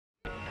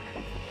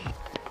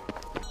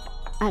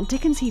At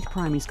Dickens Heath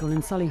Primary School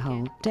in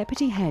Solihull,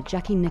 Deputy Head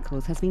Jackie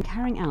Nicholls has been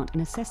carrying out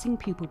an Assessing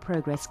Pupil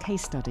Progress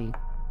case study.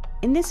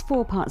 In this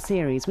 4-part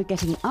series, we're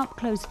getting an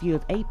up-close view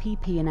of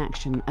APP in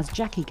action as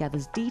Jackie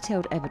gathers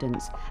detailed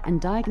evidence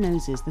and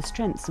diagnoses the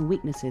strengths and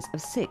weaknesses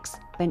of 6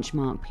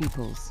 benchmark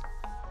pupils.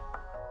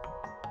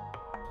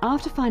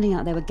 After finding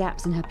out there were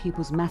gaps in her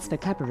pupils' maths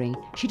vocabulary,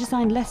 she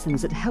designed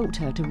lessons that helped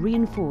her to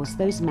reinforce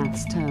those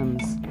maths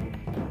terms.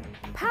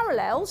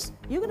 Parallels,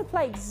 you're going to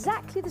play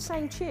exactly the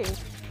same tune.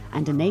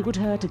 And enabled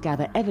her to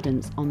gather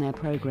evidence on their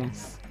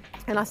progress.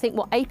 And I think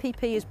what APP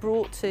has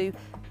brought to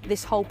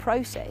this whole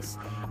process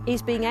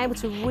is being able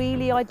to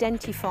really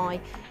identify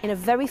in a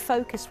very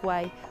focused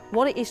way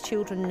what it is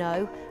children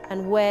know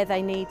and where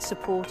they need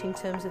support in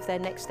terms of their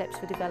next steps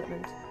for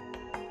development.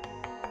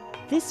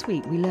 This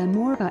week we learn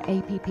more about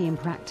APP in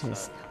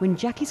practice when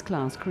Jackie's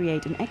class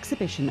create an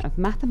exhibition of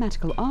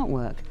mathematical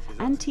artwork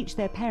and teach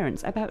their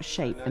parents about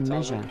shape and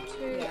measure.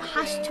 It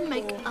has to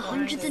make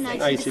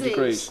 180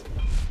 degrees.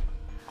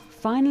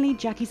 Finally,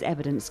 Jackie's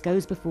evidence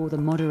goes before the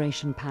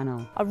moderation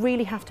panel. I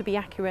really have to be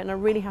accurate and I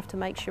really have to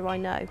make sure I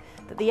know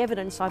that the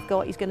evidence I've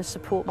got is going to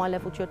support my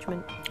level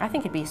judgment. I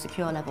think it'd be a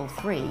secure level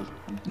 3,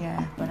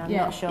 but I'm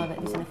not sure that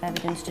there's enough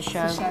evidence to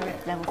show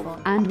it level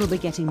 4. And we'll be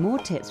getting more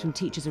tips from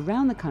teachers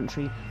around the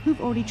country who've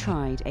already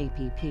tried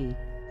APP.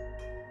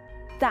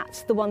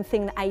 That's the one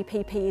thing that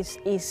APP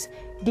is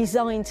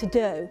designed to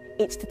do.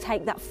 It's to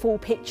take that full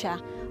picture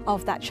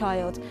of that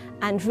child,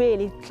 and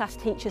really class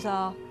teachers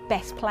are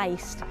best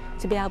placed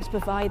to be able to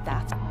provide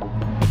that.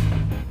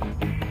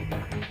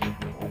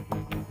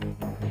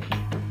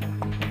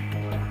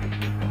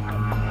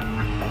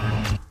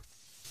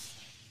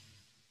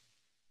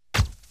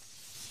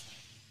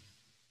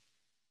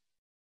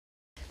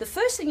 The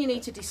first thing you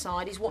need to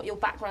decide is what your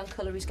background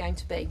colour is going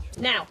to be.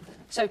 Now,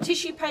 so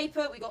tissue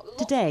paper, we've got lots.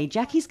 Today,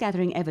 Jackie's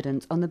gathering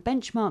evidence on the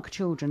benchmark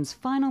children's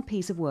final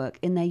piece of work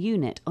in their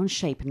unit on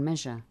shape and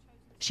measure.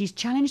 She's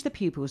challenged the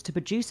pupils to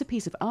produce a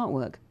piece of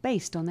artwork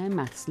based on their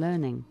maths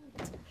learning.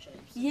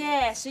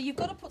 Yeah, so you've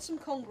got to put some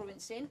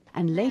congruence in.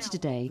 And later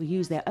today, we'll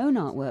use their own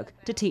artwork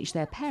to teach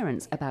their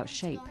parents about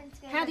shape.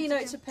 How do you know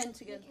it's a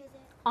pentagon?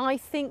 I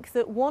think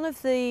that one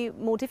of the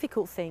more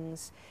difficult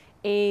things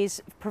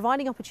is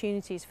providing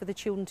opportunities for the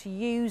children to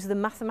use the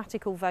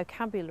mathematical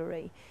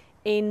vocabulary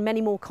in many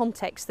more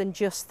contexts than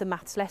just the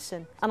maths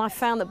lesson. And I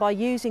found that by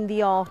using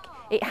the art,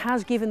 it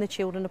has given the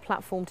children a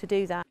platform to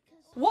do that.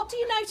 What do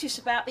you notice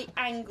about the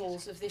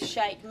angles of this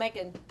shape,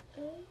 Megan?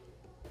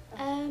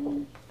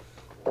 Have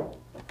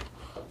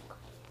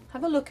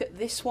a look at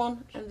this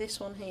one and this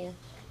one here.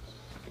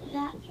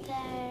 That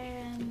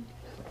they're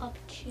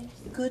obtuse.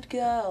 Good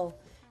girl.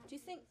 Do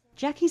you think...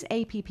 Jackie's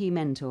APP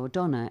mentor,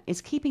 Donna, is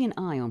keeping an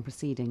eye on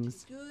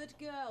proceedings. Good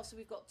girl. So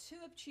we've got 2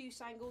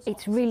 obtuse angles.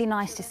 It's really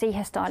nice to see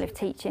her style of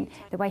teaching,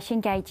 the way she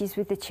engages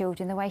with the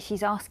children, the way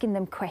she's asking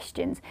them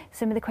questions.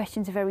 Some of the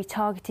questions are very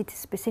targeted to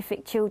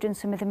specific children,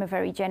 some of them are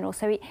very general.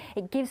 So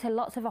it gives her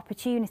lots of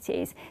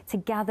opportunities to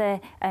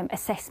gather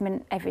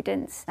assessment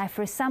evidence. Now,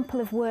 for a sample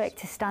of work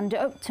to stand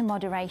up to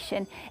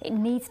moderation, it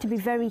needs to be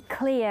very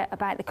clear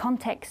about the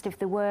context of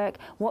the work,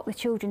 what the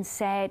children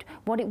said,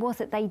 what it was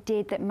that they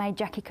did that made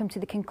Jackie come to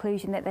the conclusion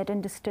that they'd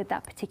understood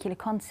that particular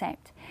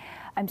concept.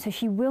 So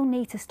she will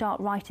need to start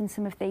writing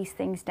some of these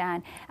things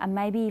down and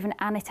maybe even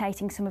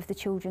annotating some of the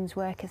children's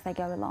work as they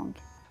go along.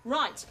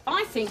 Right,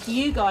 I think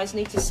you guys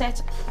need to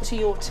set to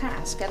your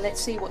task and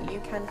let's see what you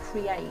can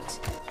create.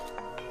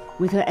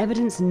 With her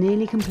evidence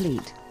nearly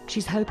complete,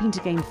 she's hoping to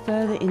gain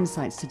further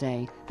insights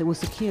today that will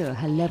secure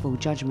her level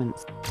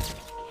judgments.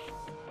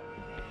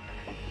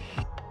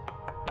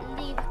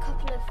 Leave a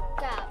couple of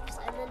gaps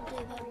and then do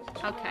them.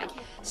 Okay,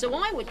 so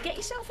I would get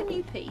yourself a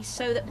new piece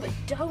so that, but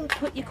don't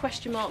put your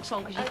question marks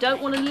on because you don't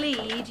want to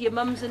lead your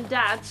mums and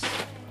dads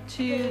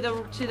to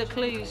the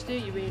clues, do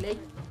you really?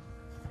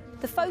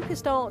 The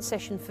focused art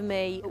session for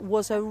me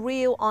was a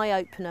real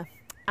eye-opener,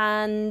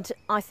 and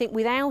I think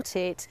without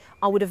it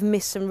I would have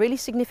missed some really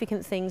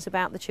significant things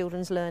about the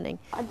children's learning.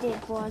 What I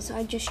did was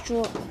I just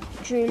drew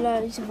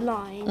loads of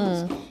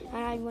lines.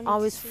 And I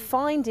was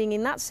finding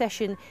in that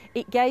session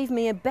it gave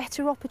me a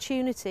better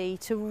opportunity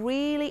to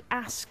really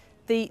ask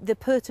the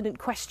pertinent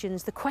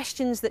questions, the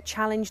questions that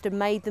challenged and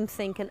made them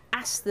think, and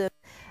ask them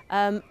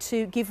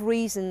to give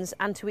reasons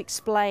and to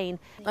explain.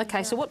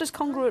 Okay, so what does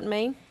congruent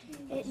mean?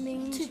 It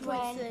means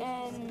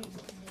when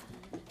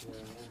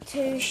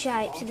 2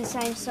 shapes are the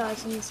same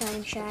size and the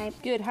same shape.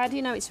 Good. How do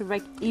you know it's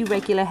a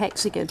irregular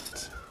hexagon?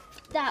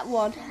 That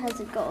one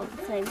hasn't got all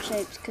the same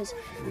shapes because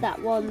that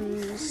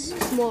one's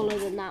smaller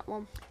than that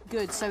one.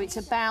 Good. So it's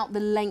about the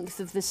length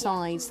of the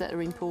sides that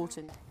are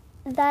important.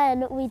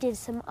 Then we did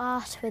some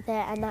art with it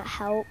and that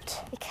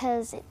helped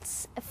because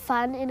it's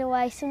fun in a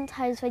way.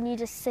 Sometimes when you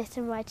just sit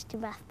and write in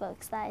your math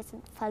books, that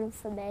isn't fun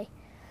for me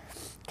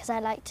because I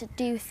like to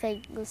do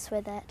things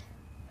with it.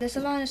 There's a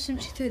line of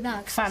symmetry through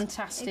that.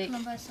 Fantastic.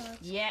 On both sides.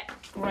 Yeah,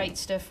 great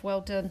stuff. Well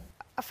done.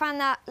 I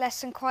found that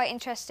lesson quite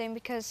interesting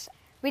because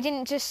we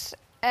didn't just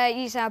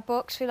use our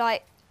books, we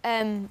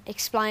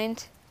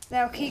explained.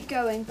 They'll keep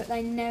going, but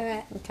they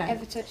never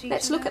ever touch each other.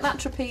 Let's look at that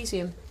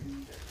trapezium.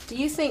 Do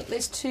you think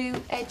there's two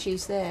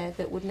edges there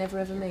that would never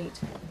ever meet?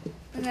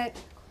 No.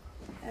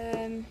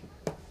 In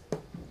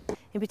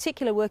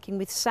particular, working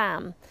with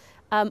Sam,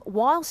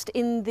 whilst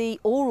in the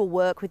oral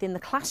work within the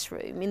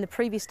classroom, in the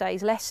previous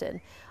day's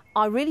lesson,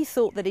 I really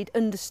thought that he'd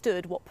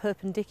understood what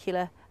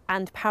perpendicular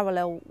and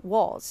parallel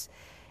was.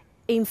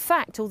 In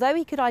fact, although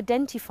he could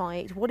identify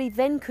it, what he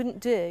then couldn't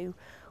do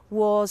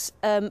was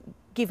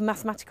give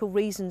mathematical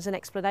reasons and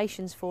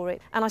explanations for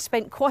it. And I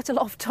spent quite a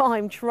lot of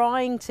time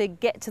trying to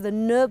get to the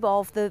nub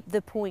of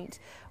the point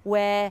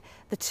where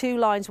the two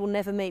lines will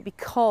never meet,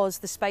 because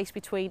the space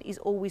between is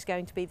always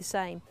going to be the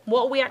same.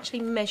 What are we actually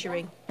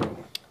measuring?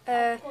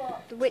 The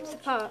width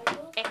apart.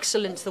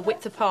 Excellent, the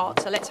width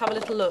apart. So let's have a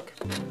little look.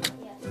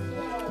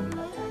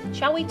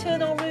 Shall we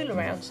turn our rule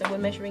around so we're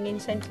measuring in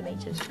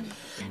centimetres?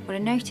 What I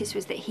noticed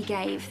was that he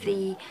gave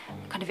the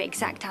kind of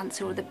exact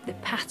answer, or the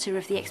patter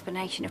of the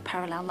explanation of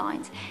parallel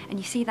lines. And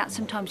you see that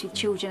sometimes with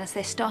children, as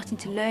they're starting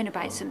to learn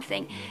about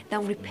something,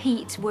 they'll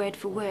repeat word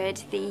for word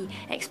the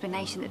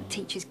explanation that the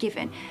teacher's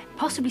given,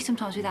 possibly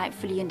sometimes without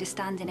fully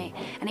understanding it.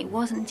 And it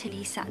wasn't until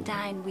he sat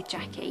down with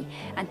Jackie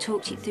and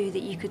talked it through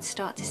that you could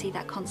start to see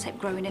that concept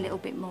growing a little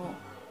bit more.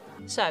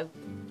 So,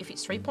 if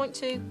it's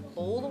 3.2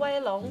 all the way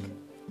along,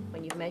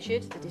 when you've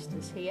measured the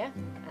distance here,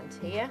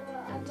 and here,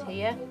 and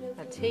here,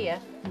 and here,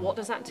 what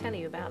does that tell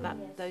you about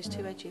those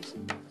two edges?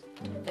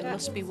 There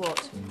must be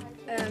what?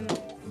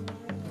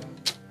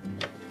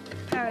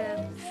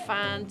 Parallel.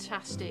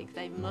 Fantastic,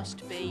 they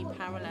must be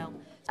parallel.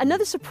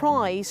 Another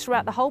surprise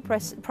throughout the whole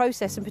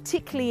process, and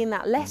particularly in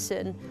that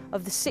lesson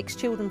of the 6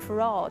 children for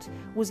art,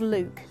 was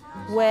Luke,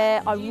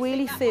 where I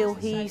really feel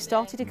he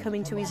started to come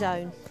into his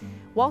own.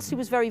 Whilst he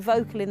was very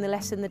vocal in the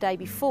lesson the day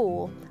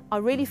before, I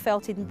really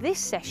felt in this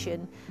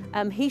session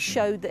he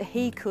showed that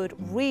he could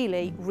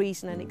really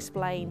reason and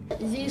explain.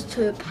 These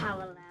two are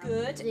parallel.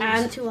 Good, These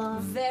and two are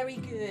very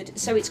good.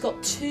 So it's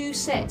got 2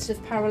 sets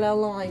of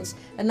parallel lines,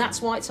 and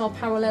that's why it's our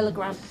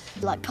parallelogram.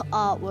 Like put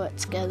artwork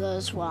together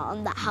as well,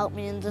 and that helped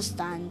me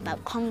understand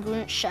about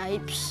congruent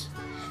shapes,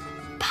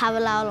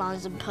 parallel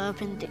lines and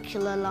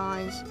perpendicular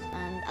lines,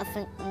 and I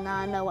think now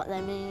I know what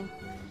they mean.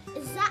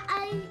 Is that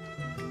a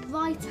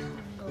right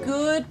angle?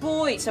 Good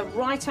boy, it's a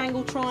right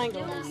angle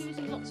triangle.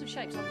 Using lots of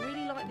shapes. I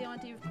really like the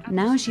idea of...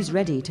 Now she's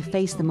ready to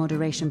face the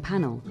moderation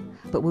panel,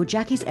 but will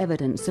Jackie's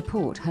evidence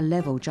support her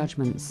level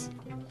judgments?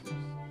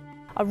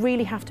 I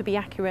really have to be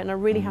accurate, and I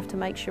really have to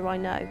make sure I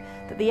know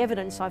that the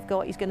evidence I've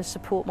got is going to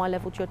support my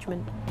level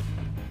judgment.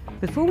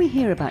 Before we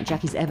hear about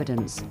Jackie's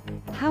evidence,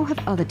 how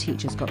have other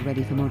teachers got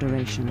ready for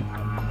moderation?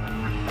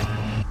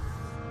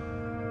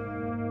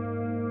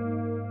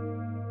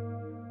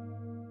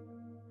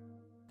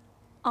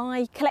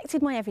 I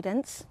collected my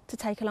evidence to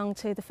take along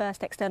to the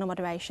first external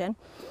moderation.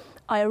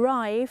 I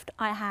arrived,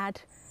 I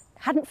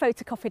hadn't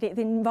photocopied it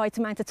the right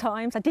amount of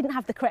times, I didn't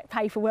have the correct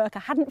paperwork, I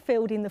hadn't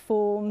filled in the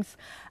forms,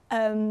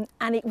 and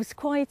it was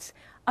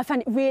I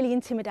found it really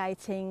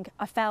intimidating.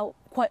 I felt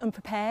quite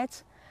unprepared,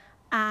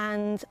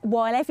 and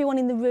while everyone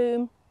in the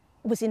room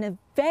was in a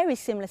very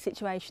similar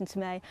situation to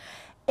me,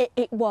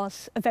 it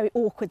was a very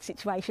awkward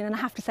situation, and I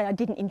have to say I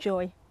didn't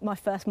enjoy my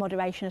first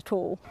moderation at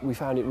all. We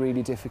found it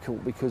really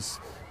difficult because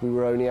we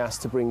were only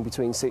asked to bring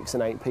between 6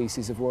 and 8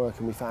 pieces of work,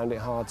 and we found it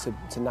hard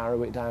to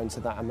narrow it down to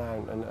that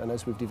amount, and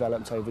as we've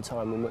developed over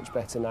time, we're much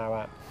better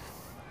now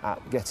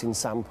at getting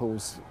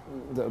samples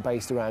that are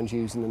based around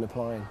using and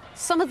applying.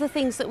 Some of the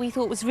things that we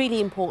thought was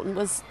really important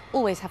was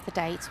always have the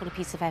date on a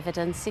piece of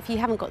evidence. If you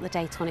haven't got the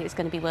date on it, it's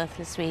going to be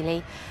worthless,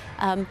 really.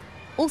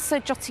 Also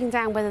jotting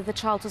down whether the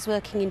child was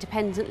working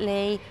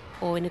independently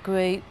or in a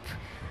group,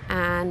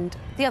 and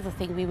the other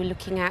thing we were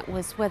looking at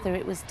was whether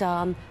it was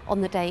done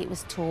on the day it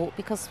was taught,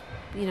 because,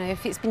 you know,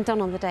 if it's been done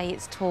on the day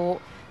it's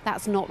taught,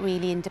 that's not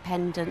really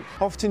independent.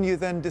 Often you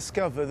then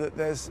discover that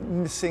there's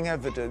missing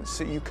evidence,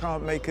 that you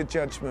can't make a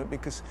judgment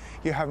because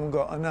you haven't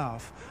got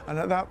enough, and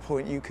at that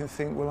point you can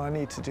think, well, I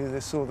need to do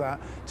this or that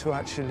to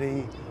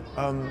actually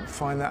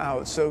find that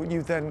out. So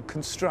you then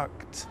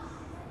construct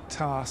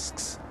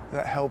tasks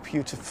that help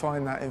you to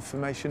find that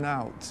information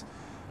out.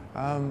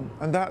 And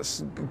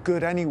that's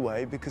good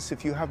anyway, because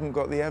if you haven't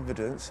got the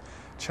evidence,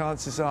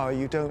 chances are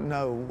you don't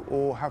know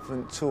or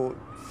haven't taught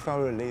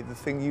thoroughly the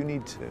thing you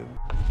need to.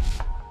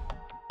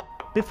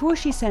 Before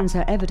she sends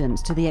her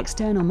evidence to the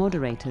external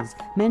moderators,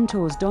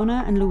 mentors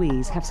Donna and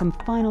Louise have some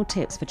final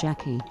tips for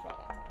Jackie.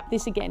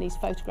 This again is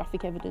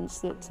photographic evidence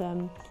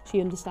that she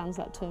understands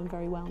that term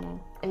very well now.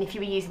 And if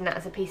you were using that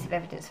as a piece of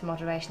evidence for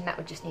moderation, that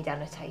would just need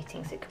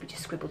annotating, so it could be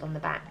just scribbled on the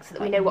back, so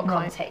that we know what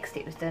context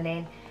it was done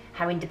in,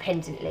 how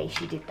independently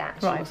she did that.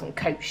 She wasn't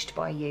coached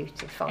by you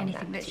to find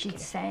anything that she'd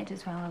said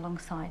as well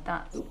alongside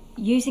that.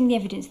 Using the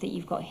evidence that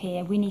you've got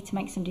here, we need to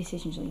make some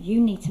decisions, or you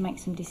need to make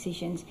some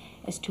decisions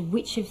as to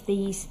which of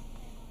these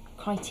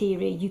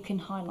criteria you can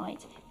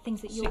highlight,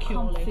 things that you're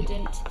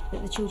confident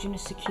that the children are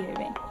secure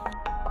in.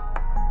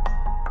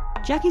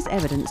 Jackie's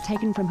evidence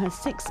taken from her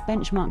 6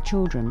 benchmark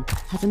children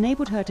has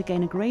enabled her to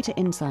gain a greater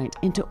insight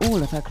into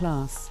all of her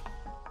class.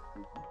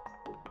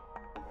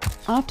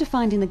 After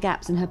finding the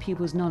gaps in her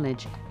pupils'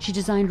 knowledge, she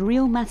designed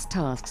real maths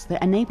tasks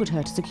that enabled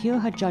her to secure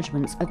her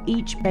judgments of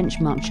each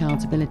benchmark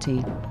child's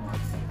ability.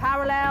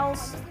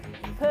 Parallels,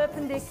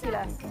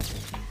 perpendicular.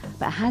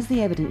 But has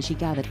the evidence she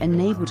gathered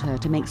enabled her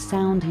to make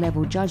sound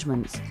level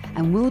judgments?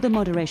 And will the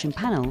moderation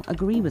panel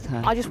agree with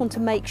her? I just want to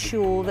make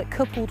sure that,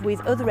 coupled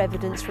with other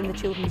evidence from the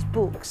children's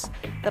books,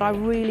 that I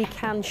really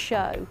can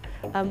show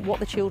what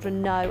the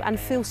children know and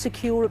feel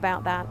secure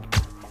about that.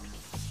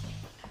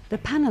 The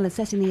panel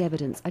assessing the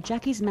evidence are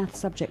Jackie's maths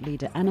subject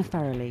leader Anna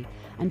Farrelly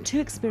and 2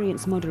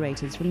 experienced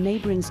moderators from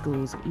neighbouring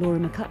schools, Laura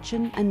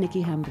McCutcheon and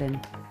Nikki Hamblin.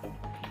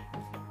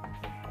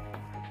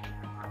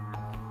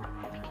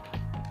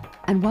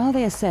 And while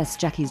they assess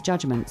Jackie's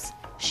judgments,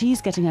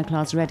 she's getting her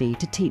class ready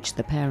to teach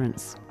the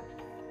parents.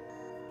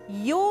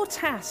 Your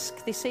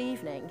task this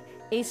evening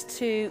is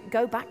to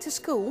go back to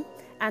school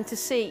and to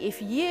see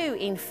if you,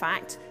 in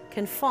fact,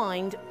 can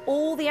find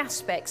all the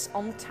aspects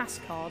on the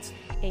task cards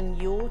in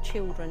your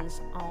children's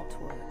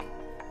artwork.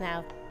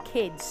 Now,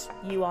 kids,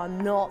 you are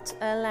not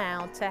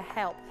allowed to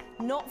help.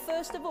 Not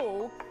first of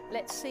all,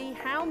 let's see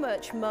how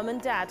much mum and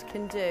dad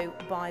can do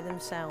by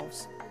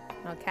themselves.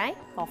 Okay,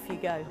 off you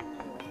go.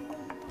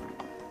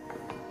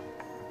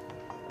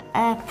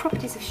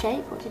 Properties of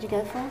shape, what did you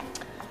go for?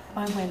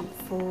 I went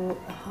for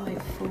a high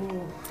 4.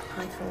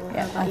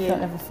 Yeah, I thought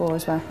level 4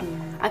 as well.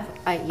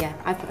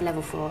 I put a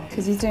level 4.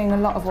 Because he's doing a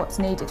lot of what's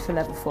needed for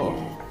level 4.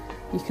 Yeah.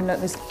 You can look,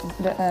 there's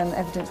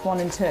evidence 1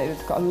 and 2,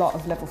 it's got a lot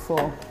of level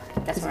 4.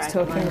 Because it's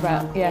talking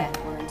about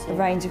a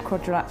range of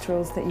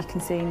quadrilaterals that you can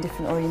see in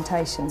different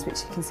orientations,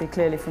 which you can see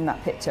clearly from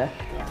that picture.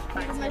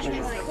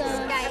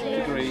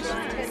 Degrees,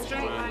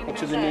 up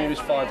to the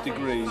nearest 5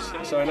 degrees.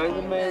 So an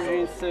angle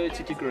measuring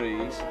 30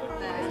 degrees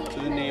to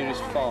the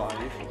nearest 5.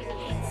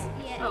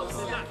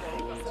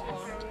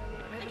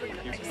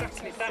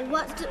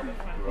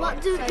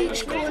 What do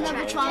each corner of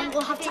a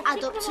triangle have to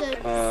add up to?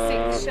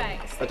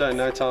 I don't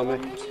know, tell me.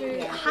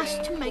 It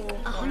has to make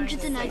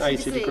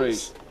 180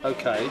 degrees.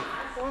 Okay.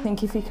 I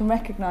think if he can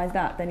recognise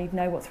that, then he'd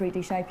know what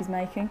 3D shape he's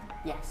making.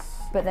 Yes.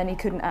 But then he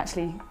couldn't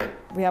actually,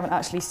 we haven't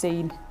actually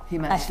seen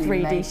a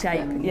 3D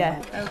shape.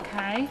 Yeah.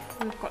 Okay,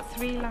 we've got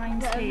 3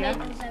 lines here.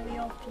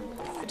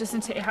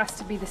 Doesn't it? It has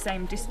to be the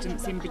same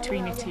distance in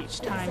between it each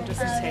time,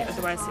 doesn't it?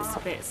 Otherwise it's a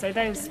bit. So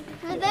those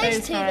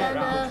two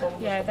are,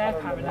 yeah, they're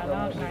parallel,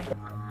 aren't they?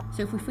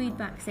 So if we feed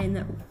back saying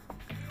that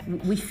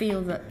we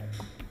feel that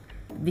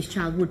this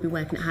child would be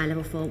working at high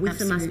level 4 with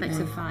some aspects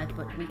of 5,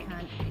 but we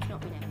can't. It's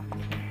not been able.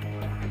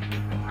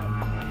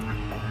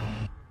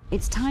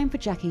 It's time for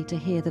Jackie to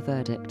hear the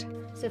verdict.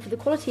 So for the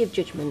quality of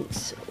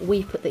judgments,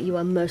 we've put that you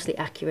are mostly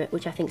accurate,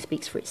 which I think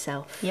speaks for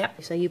itself.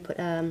 Yep. So you put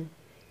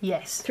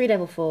yes, 3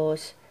 level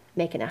 4s,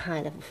 making it a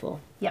high level 4.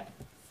 Yep.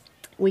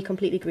 We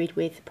completely agreed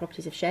with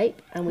properties of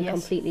shape, and we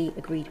completely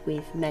agreed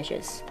with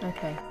measures.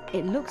 Okay.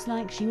 It looks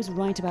like she was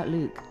right about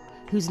Luke,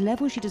 whose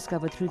level she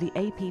discovered through the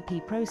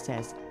APP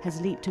process has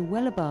leaped to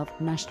well above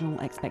national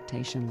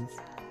expectations.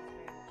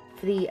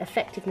 For the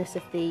effectiveness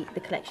of the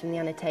collection and the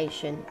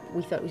annotation,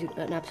 we thought it was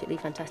an absolutely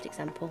fantastic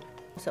sample.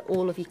 So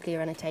all of your clear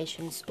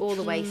annotations, all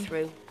the way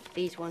through,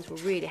 these ones were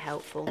really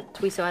helpful.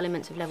 We saw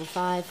elements of level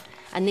 5,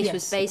 and this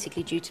was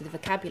basically due to the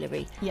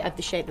vocabulary of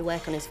the shape they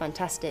work on is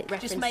fantastic.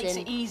 It just makes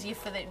it easier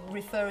for the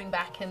referring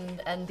back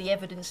and the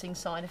evidencing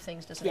side of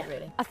things, doesn't it,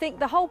 really? I think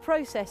the whole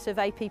process of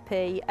APP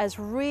has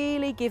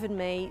really given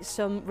me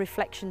some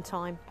reflection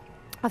time.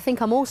 I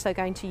think I'm also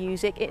going to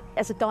use it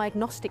as a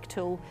diagnostic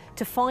tool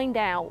to find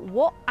out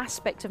what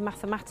aspect of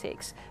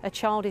mathematics a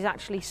child is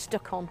actually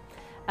stuck on,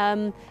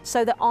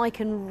 so that I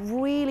can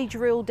really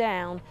drill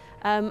down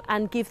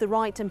and give the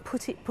right and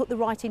put the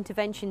right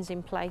interventions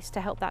in place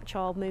to help that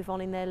child move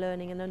on in their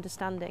learning and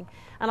understanding.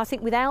 And I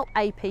think without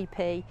APP,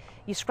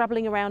 you're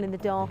scrabbling around in the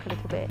dark a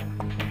little bit.